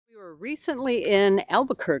We're recently in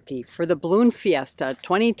Albuquerque for the Balloon Fiesta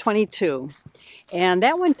 2022, and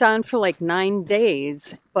that went on for like 9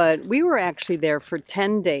 days, but we were actually there for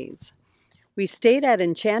 10 days. We stayed at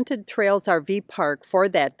Enchanted Trails RV Park for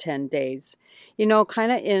that 10 days. You know, kind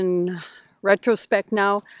of in retrospect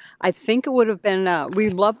now, I think it would have been, we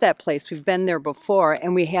love that place. We've been there before,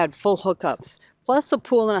 and we had full hookups, plus a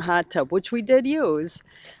pool and a hot tub, which we did use.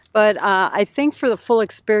 But I think for the full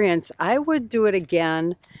experience, I would do it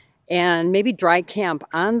again and maybe dry camp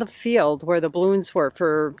on the field where the balloons were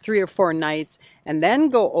for 3 or 4 nights, and then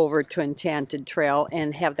go over to Enchanted Trail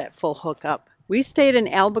and have that full hookup. We stayed in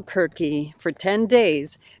Albuquerque for 10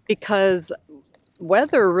 days because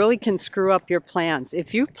weather really can screw up your plans.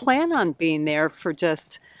 If you plan on being there for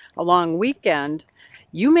just a long weekend,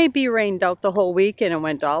 you may be rained out the whole weekend and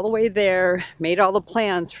went all the way there, made all the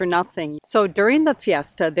plans for nothing. So during the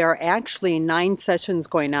fiesta, there are actually 9 sessions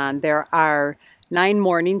going on. There are 9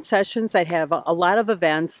 morning sessions that have a lot of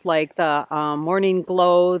events like the morning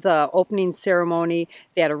glow, the opening ceremony.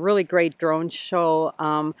 They had a really great drone show,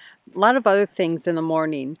 a lot of other things in the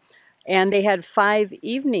morning. And they had 5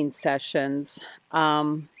 evening sessions,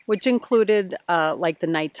 which included like the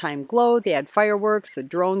nighttime glow. They had fireworks, the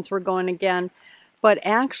drones were going again. But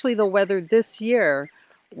actually the weather this year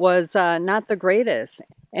was not the greatest.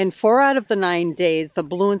 And 4 out of the 9 days, the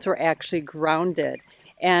balloons were actually grounded.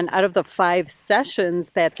 And out of the 5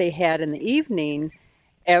 sessions that they had in the evening,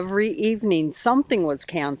 every evening something was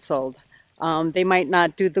canceled. They might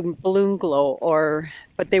not do the balloon glow,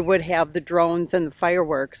 but they would have the drones and the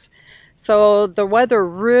fireworks. So the weather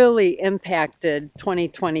really impacted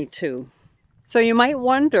 2022. So you might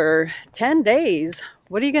wonder, 10 days,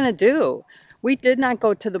 what are you going to do? We did not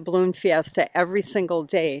go to the Balloon Fiesta every single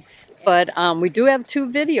day, but we do have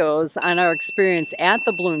 2 videos on our experience at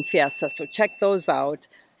the Balloon Fiesta, so check those out.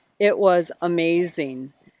 It was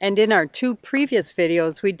amazing. And in our 2 previous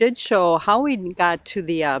videos, we did show how we got to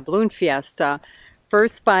the Balloon Fiesta,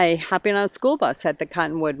 first by hopping on a school bus at the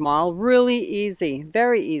Cottonwood Mall. Really easy,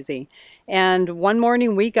 very easy. And one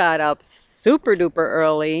morning we got up super duper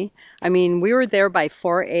early. I mean, we were there by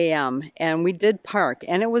 4 a.m. and we did park,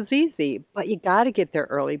 and it was easy, but you got to get there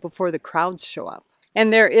early before the crowds show up.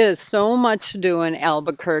 And there is so much to do in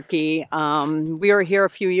Albuquerque. We were here a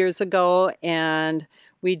few years ago, and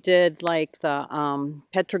we did like the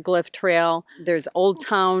Petroglyph Trail. There's Old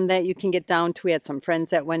Town that you can get down to. We had some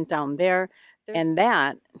friends that went down there. And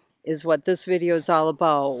that is what this video is all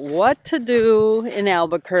about. What to do in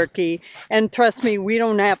Albuquerque. And trust me, we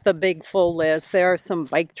don't have the big full list. There are some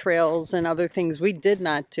bike trails and other things we did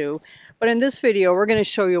not do. But in this video, we're going to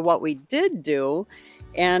show you what we did do.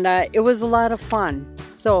 And it was a lot of fun.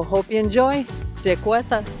 So hope you enjoy. Stick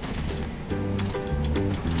with us.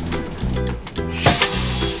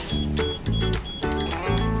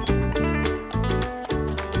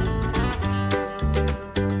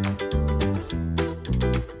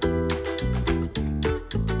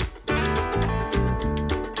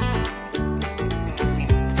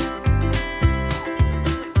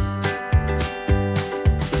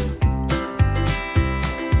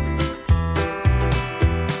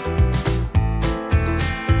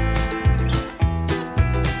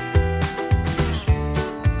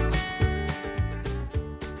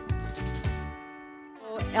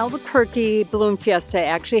 Albuquerque Balloon Fiesta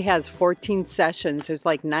actually has 14 sessions. There's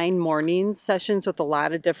like 9 morning sessions with a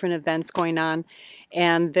lot of different events going on,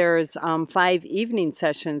 and there's 5 evening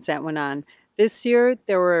sessions that went on. This year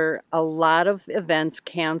there were a lot of events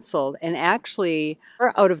canceled, and actually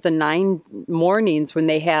out of the 9 mornings when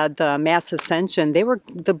they had the mass ascension,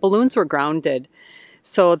 the balloons were grounded.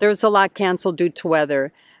 So there's a lot canceled due to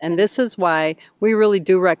weather. And this is why we really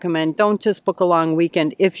do recommend don't just book a long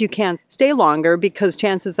weekend. If you can, stay longer, because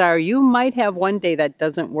chances are you might have one day that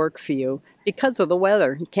doesn't work for you because of the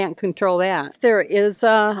weather. You can't control that. If there is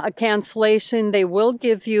a cancellation, they will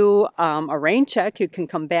give you a rain check. You can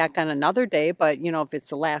come back on another day, but you know, if it's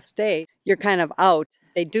the last day, you're kind of out.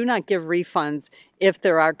 They do not give refunds if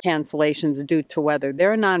there are cancellations due to weather.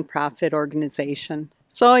 They're a nonprofit organization.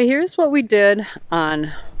 So here's what we did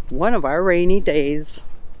on one of our rainy days.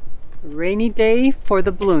 Rainy day for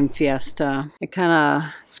the Balloon Fiesta. It kind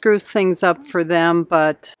of screws things up for them,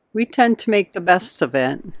 but we tend to make the best of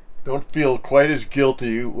it. Don't feel quite as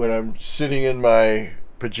guilty when I'm sitting in my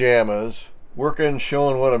pajamas, working,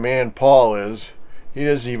 showing what a man Paul is. He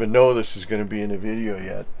doesn't even know this is going to be in the video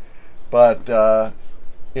yet. But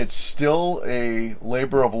it's still a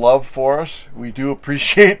labor of love for us. We do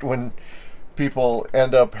appreciate when people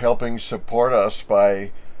end up helping support us by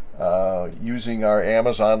using our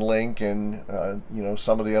Amazon link and you know,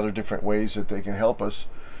 some of the other different ways that they can help us.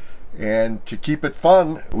 And to keep it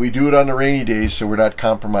fun, we do it on the rainy days, so we're not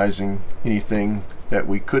compromising anything that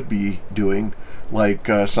we could be doing, like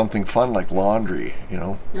something fun like laundry, you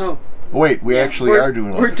know. Oh. Wait, we actually are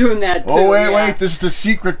doing laundry. We're doing that too. Oh, wait, this is the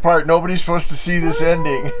secret part. Nobody's supposed to see this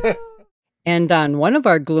ending. And on one of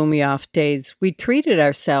our gloomy off days, we treated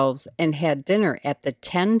ourselves and had dinner at the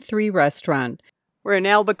 10-3 restaurant. We're in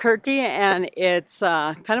Albuquerque, and it's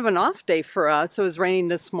kind of an off day for us. It was raining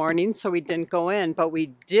this morning, so we didn't go in, but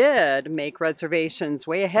we did make reservations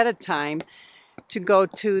way ahead of time to go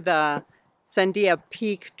to the Sandia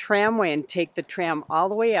Peak Tramway and take the tram all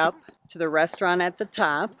the way up to the restaurant at the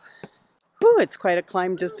top. Whew, it's quite a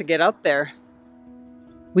climb just to get up there.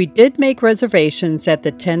 We did make reservations at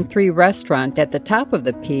the 10-3 restaurant at the top of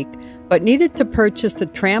the peak, but needed to purchase the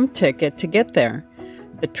tram ticket to get there.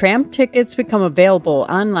 The tram tickets become available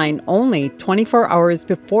online only 24 hours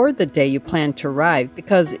before the day you plan to arrive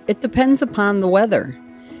because it depends upon the weather.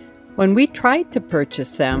 When we tried to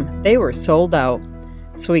purchase them, they were sold out.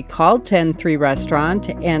 So we called 10-3 restaurant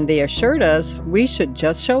and they assured us we should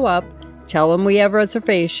just show up, tell them we have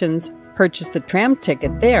reservations, purchase the tram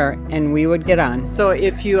ticket there, and we would get on. So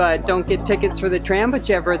if you don't get tickets for the tram but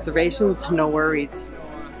you have reservations, no worries.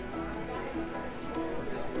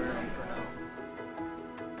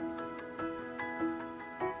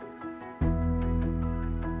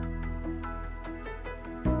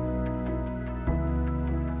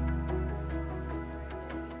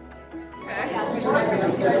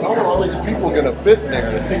 How are all these people going to fit in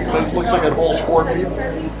there? I think it looks like it holds 4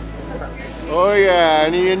 people. Oh yeah,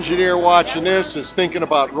 any engineer watching this is thinking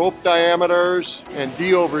about rope diameters and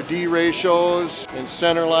D over D ratios and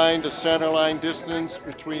center line to center line distance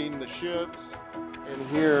between the shifts. And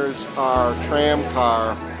here's our tram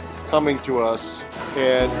car coming to us,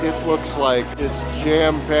 and it looks like it's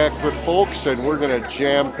jam-packed with folks, and we're going to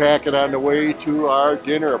jam-pack it on the way to our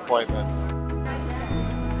dinner appointment.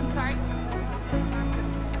 I'm sorry.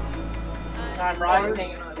 I'm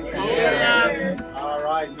right. Yeah. All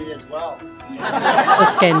right, me as well.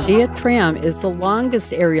 The Sandia Tram is the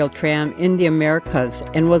longest aerial tram in the Americas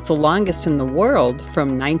and was the longest in the world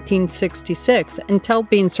from 1966 until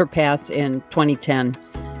being surpassed in 2010.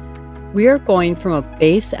 We are going from a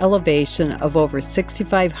base elevation of over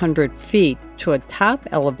 6,500 feet to a top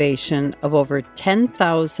elevation of over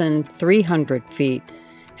 10,300 feet,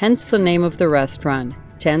 hence the name of the restaurant,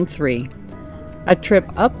 10-3. A trip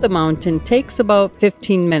up the mountain takes about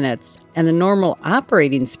 15 minutes, and the normal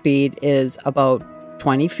operating speed is about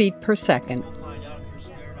 20 feet per second.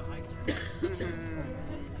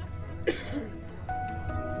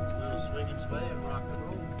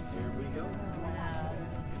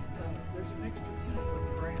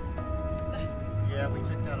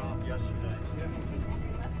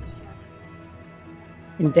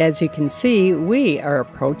 And as you can see, we are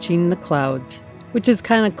approaching the clouds, which is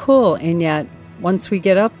kind of cool, and yet once we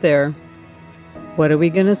get up there, what are we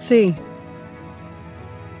going to see?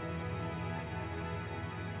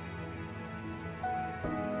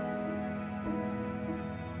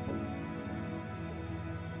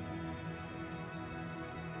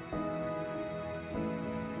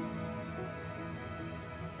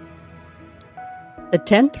 The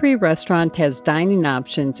 10-3 restaurant has dining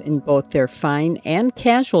options in both their fine and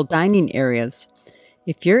casual dining areas.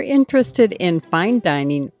 If you're interested in fine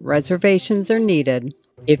dining, reservations are needed.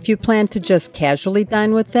 If you plan to just casually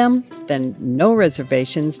dine with them, then no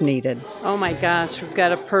reservations needed. Oh my gosh, we've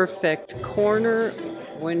got a perfect corner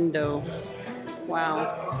window.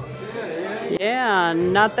 Wow. Yeah,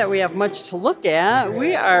 not that we have much to look at.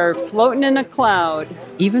 We are floating in a cloud.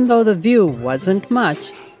 Even though the view wasn't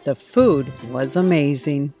much, the food was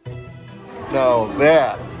amazing. Now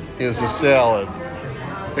that is a salad,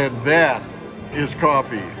 and that is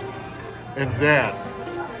coffee, and that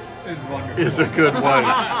is a good one.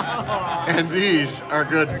 And these are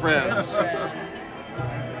good friends.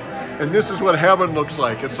 And this is what heaven looks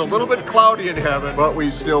like. It's a little bit cloudy in heaven, but we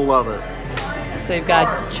still love it. So you've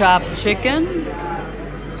got chopped chicken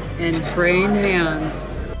and praying hands.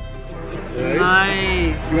 Okay.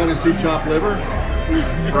 Nice. You want to see chopped liver?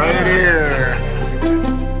 Right here.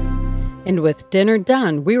 And with dinner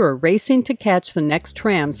done, we were racing to catch the next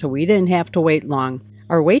tram so we didn't have to wait long.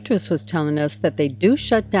 Our waitress was telling us that they do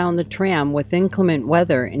shut down the tram with inclement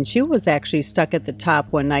weather, and she was actually stuck at the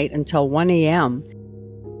top one night until 1 a.m.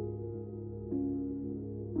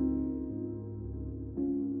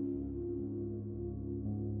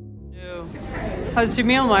 How's your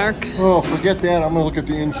meal, Mark? Oh, forget that. I'm going to look at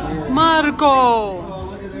the engineer. Marco!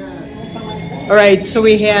 All right, so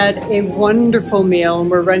we had a wonderful meal,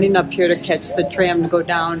 and we're running up here to catch the tram to go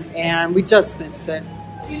down, and we just missed it.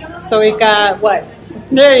 So we've got, what,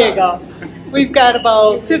 There you go. We've got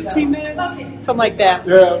about 15 minutes, something like that.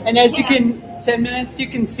 Yeah. And as you can, 10 minutes, you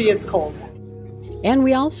can see it's cold. And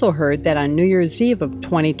we also heard that on New Year's Eve of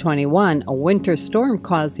 2021, a winter storm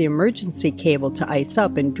caused the emergency cable to ice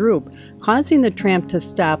up and droop, causing the tram to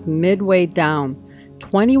stop midway down.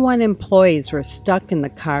 21 employees were stuck in the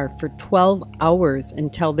car for 12 hours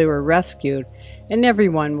until they were rescued, and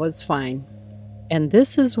everyone was fine. And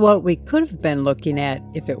this is what we could have been looking at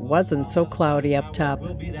if it wasn't so cloudy up top. It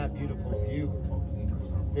will be that beautiful view.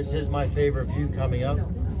 This is my favorite view coming up.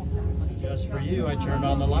 Just for you, I turned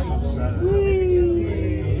on the lights.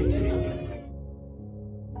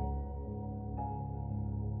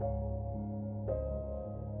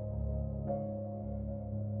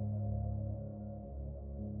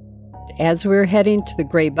 As we were heading to the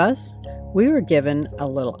gray bus, we were given a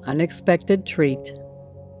little unexpected treat.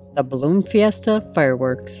 The Balloon Fiesta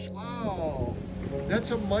fireworks. Wow,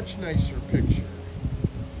 that's a much nicer picture.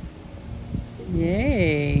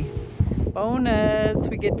 Yay! Bonus!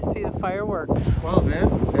 We get to see the fireworks. Wow,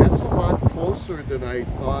 that's a lot closer than I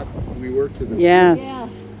thought we were to the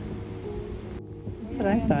Yes. That's what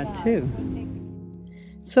I thought too.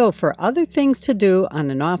 So for other things to do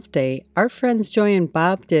on an off day, our friends Joy and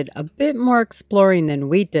Bob did a bit more exploring than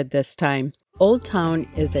we did this time. Old Town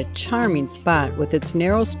is a charming spot with its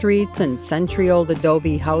narrow streets and century-old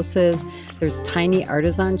adobe houses. There's tiny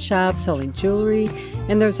artisan shops selling jewelry,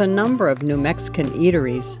 and there's a number of New Mexican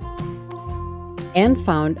eateries. And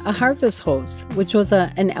found a harvest host, which was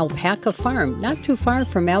an alpaca farm not too far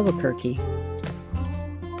from Albuquerque.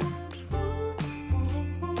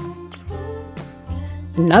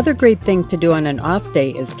 Another great thing to do on an off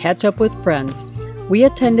day is catch up with friends. We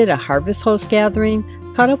attended a harvest host gathering,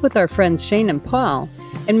 caught up with our friends Shane and Paul,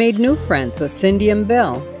 and made new friends with Cindy and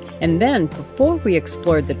Bill. And then, before we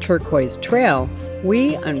explored the Turquoise Trail,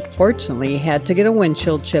 we unfortunately had to get a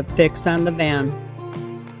windshield chip fixed on the van.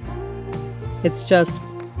 It's just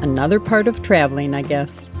another part of traveling, I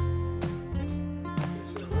guess.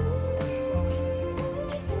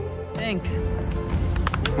 Think.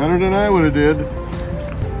 Better than I would have did.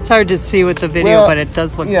 It's hard to see with the video, but it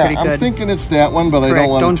does look pretty good. I'm thinking it's that one, but Correct. I don't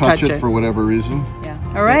want to touch it it for whatever reason. Yeah.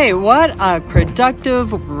 All right. What a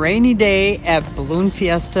productive rainy day at Balloon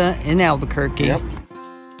Fiesta in Albuquerque. Yep.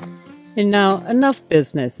 And now, enough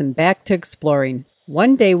business and back to exploring.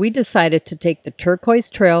 One day we decided to take the Turquoise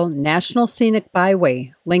Trail National Scenic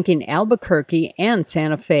Byway, linking Albuquerque and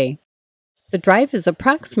Santa Fe. The drive is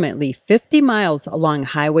approximately 50 miles along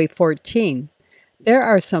Highway 14. There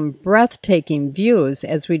are some breathtaking views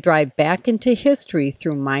as we drive back into history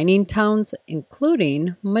through mining towns,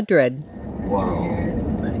 including Madrid. Wow.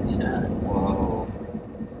 Wow.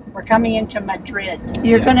 We're coming into Madrid.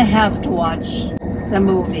 You're going to have to watch the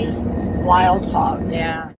movie, Wild Hogs.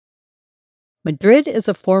 Yeah. Madrid is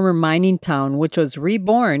a former mining town which was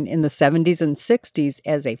reborn in the 70s and 60s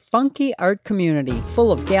as a funky art community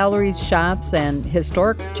full of galleries, shops, and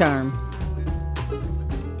historic charm.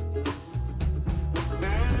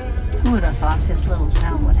 Who would have thought this little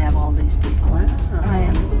town would have all these people in it?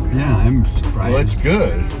 I'm surprised. Well, it's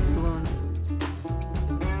good.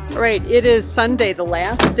 All right, it is Sunday, the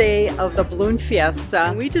last day of the Balloon Fiesta,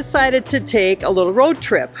 and we decided to take a little road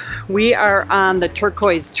trip. We are on the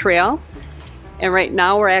Turquoise Trail, and right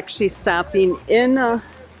now we're actually stopping in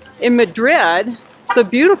Madrid. It's a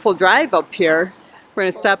beautiful drive up here. We're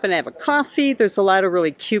going to stop and have a coffee. There's a lot of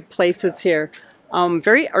really cute places here.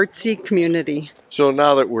 Very artsy community. So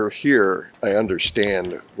now that we're here, I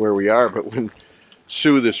understand where we are, but when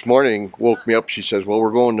Sue this morning woke me up, she says, well,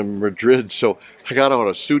 we're going to Madrid. So I got out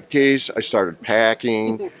a suitcase, I started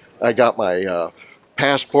packing, I got my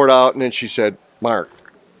passport out, and then she said, Mark,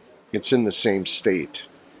 it's in the same state.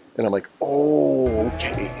 And I'm like, oh,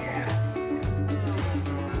 okay.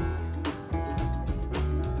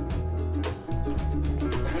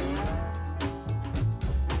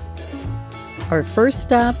 Our first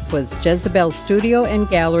stop was Jezebel Studio and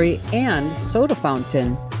Gallery and Soda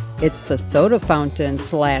Fountain. It's the soda fountain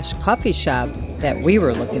 / coffee shop that we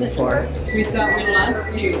were looking for. We thought we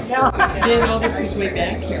lost you. I didn't know this was way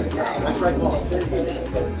back here.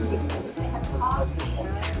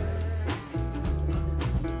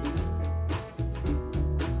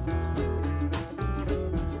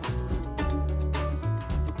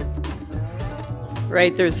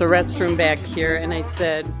 Right, there's a restroom back here, and I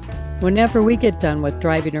said, whenever we get done with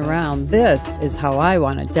driving around, this is how I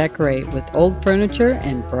want to decorate, with old furniture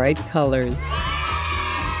and bright colors.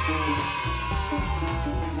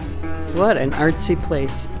 What an artsy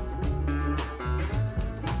place.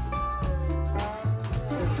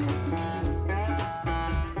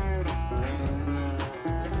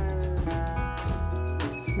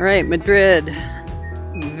 All right, Madrid,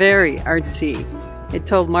 very artsy. I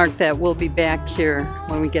told Mark that we'll be back here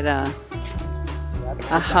when we get a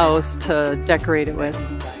house to decorate it with.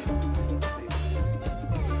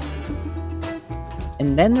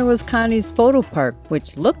 And then there was Connie's photo park,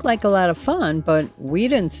 which looked like a lot of fun, but we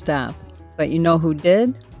didn't stop. But you know who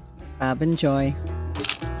did? Bob and Joy.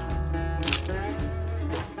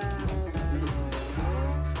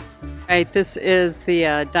 Right, this is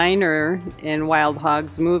the diner in Wild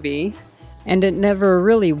Hog's movie, and it never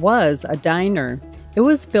really was a diner. It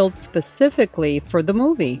was built specifically for the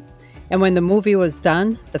movie, and when the movie was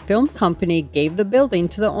done, the film company gave the building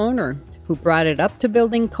to the owner, who brought it up to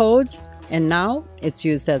building codes, and now it's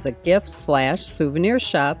used as a gift/souvenir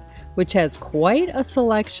shop, which has quite a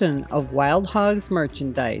selection of Wild Hog's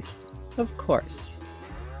merchandise, of course.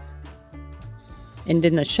 And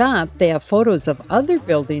in the shop, they have photos of other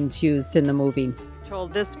buildings used in the movie.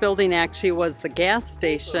 Told this building actually was the gas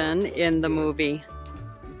station in the movie.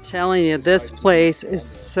 I'm telling you, this place is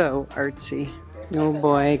so artsy. Oh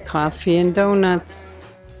boy, coffee and donuts.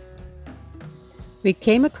 We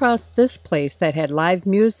came across this place that had live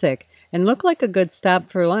music and looked like a good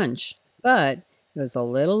stop for lunch, but it was a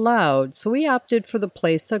little loud, so we opted for the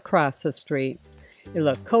place across the street. It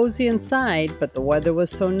looked cozy inside, but the weather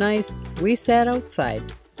was so nice, we sat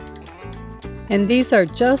outside. And these are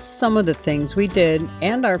just some of the things we did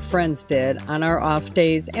and our friends did on our off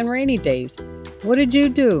days and rainy days. What did you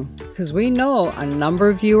do? Because we know a number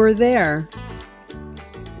of you are there.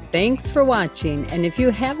 Thanks for watching, and if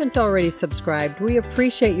you haven't already subscribed, we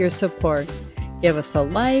appreciate your support. Give us a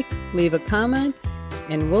like, leave a comment,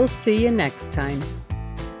 and we'll see you next time.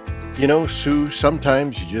 You know, Sue,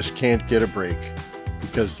 sometimes you just can't get a break,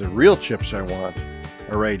 because the real chips I want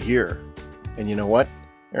are right here. And you know what?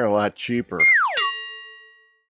 They're a lot cheaper.